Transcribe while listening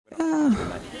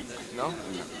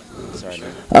Sorry,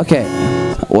 man. Okay.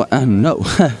 No.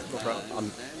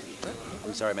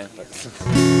 I'm sorry, man.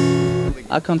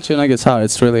 I can't tune a guitar.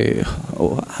 It's really...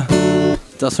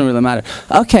 doesn't really matter.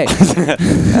 Okay.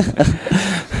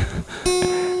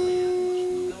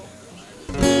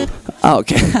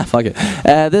 Okay, fuck it.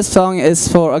 This song is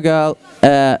for a girl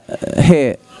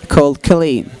here called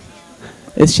Colleen.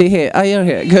 Is she here? Oh, you're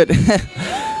here. Good.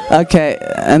 Okay,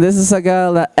 and this is a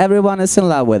girl that everyone is in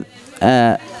love with.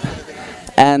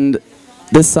 And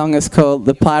this song is called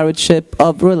The Pirate Ship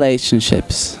of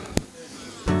Relationships.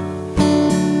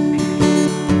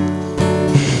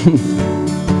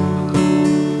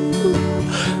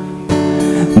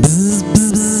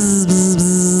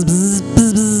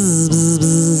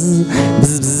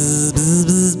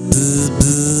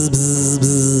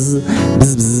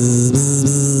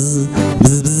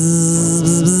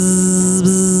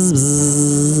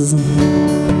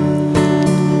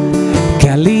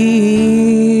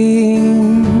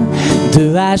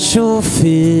 Du är så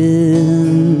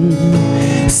fin,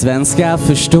 svenska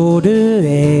förstår du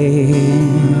ej.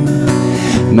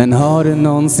 Men har du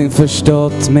någonsin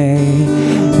förstått mig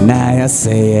när jag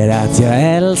säger att jag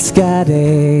älskar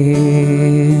dig?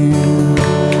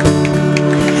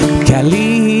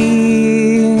 Kalin,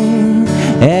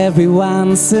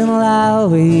 everyone's in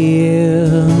love with you,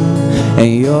 and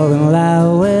you're in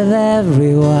love with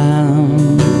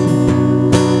everyone.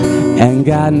 And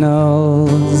God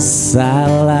knows I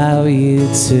love you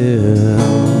too.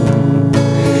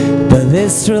 But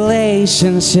this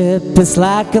relationship is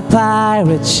like a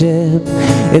pirate ship.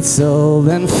 It's old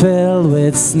and filled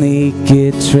with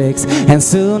sneaky tricks, and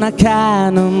soon a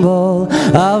cannonball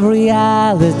of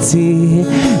reality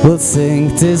will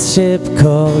sink this ship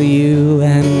called you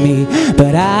and me.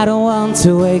 But I don't want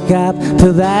to wake up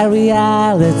to that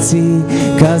reality,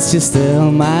 'cause you're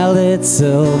still my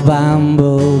little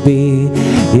bumblebee.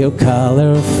 You're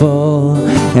colorful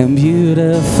and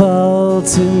beautiful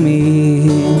to me.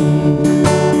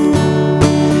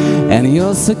 And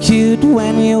you're so cute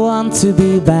when you want to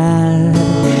be bad.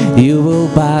 You will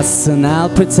bust and I'll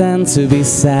pretend to be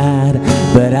sad,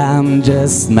 but I'm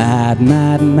just mad,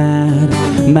 mad, mad,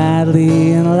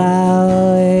 madly in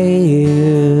love with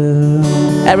you.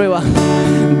 Everyone.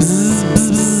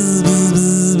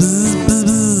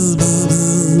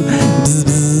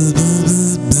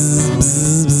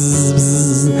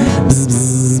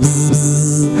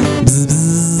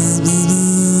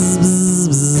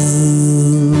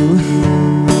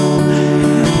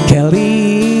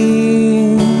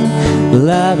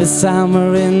 Love is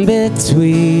somewhere in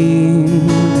between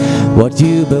what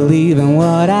you believe and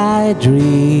what I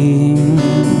dream.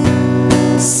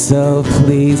 So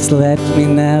please let me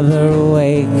never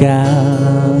wake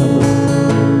up.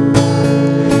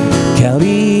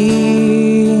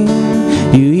 Kelly,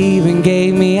 you even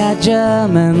gave me a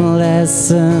German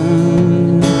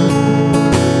lesson.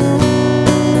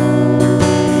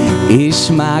 Ich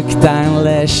mag dein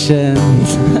Lächeln.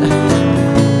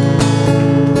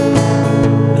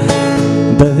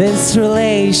 But this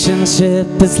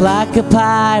relationship is like a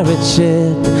pirate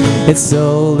ship. It's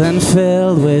old and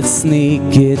filled with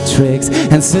sneaky tricks,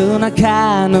 and soon a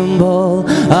cannonball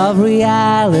of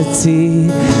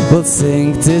reality will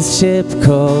sink this ship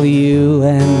called you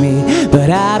and me.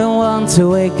 But I don't want to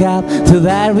wake up to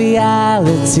that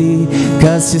reality,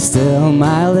 'cause you're still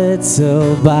my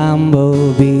little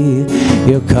bumblebee.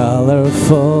 You're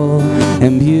colorful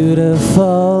and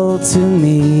beautiful to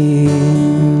me.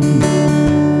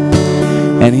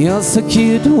 And you're so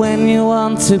cute when you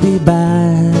want to be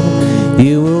bad.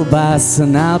 You will bust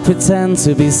and I'll pretend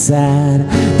to be sad,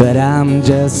 but I'm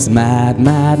just mad,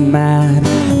 mad, mad,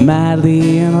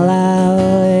 madly in love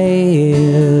with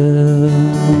you.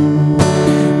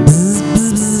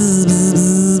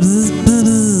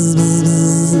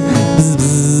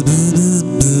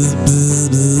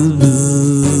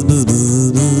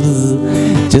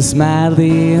 Just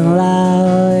madly in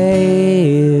love with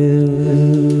you.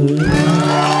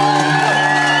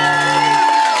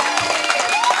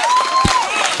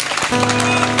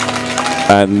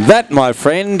 And that, my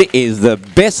friend, is the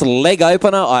best leg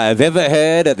opener I have ever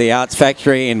heard at the Arts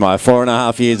Factory in my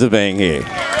 4.5 years of being here.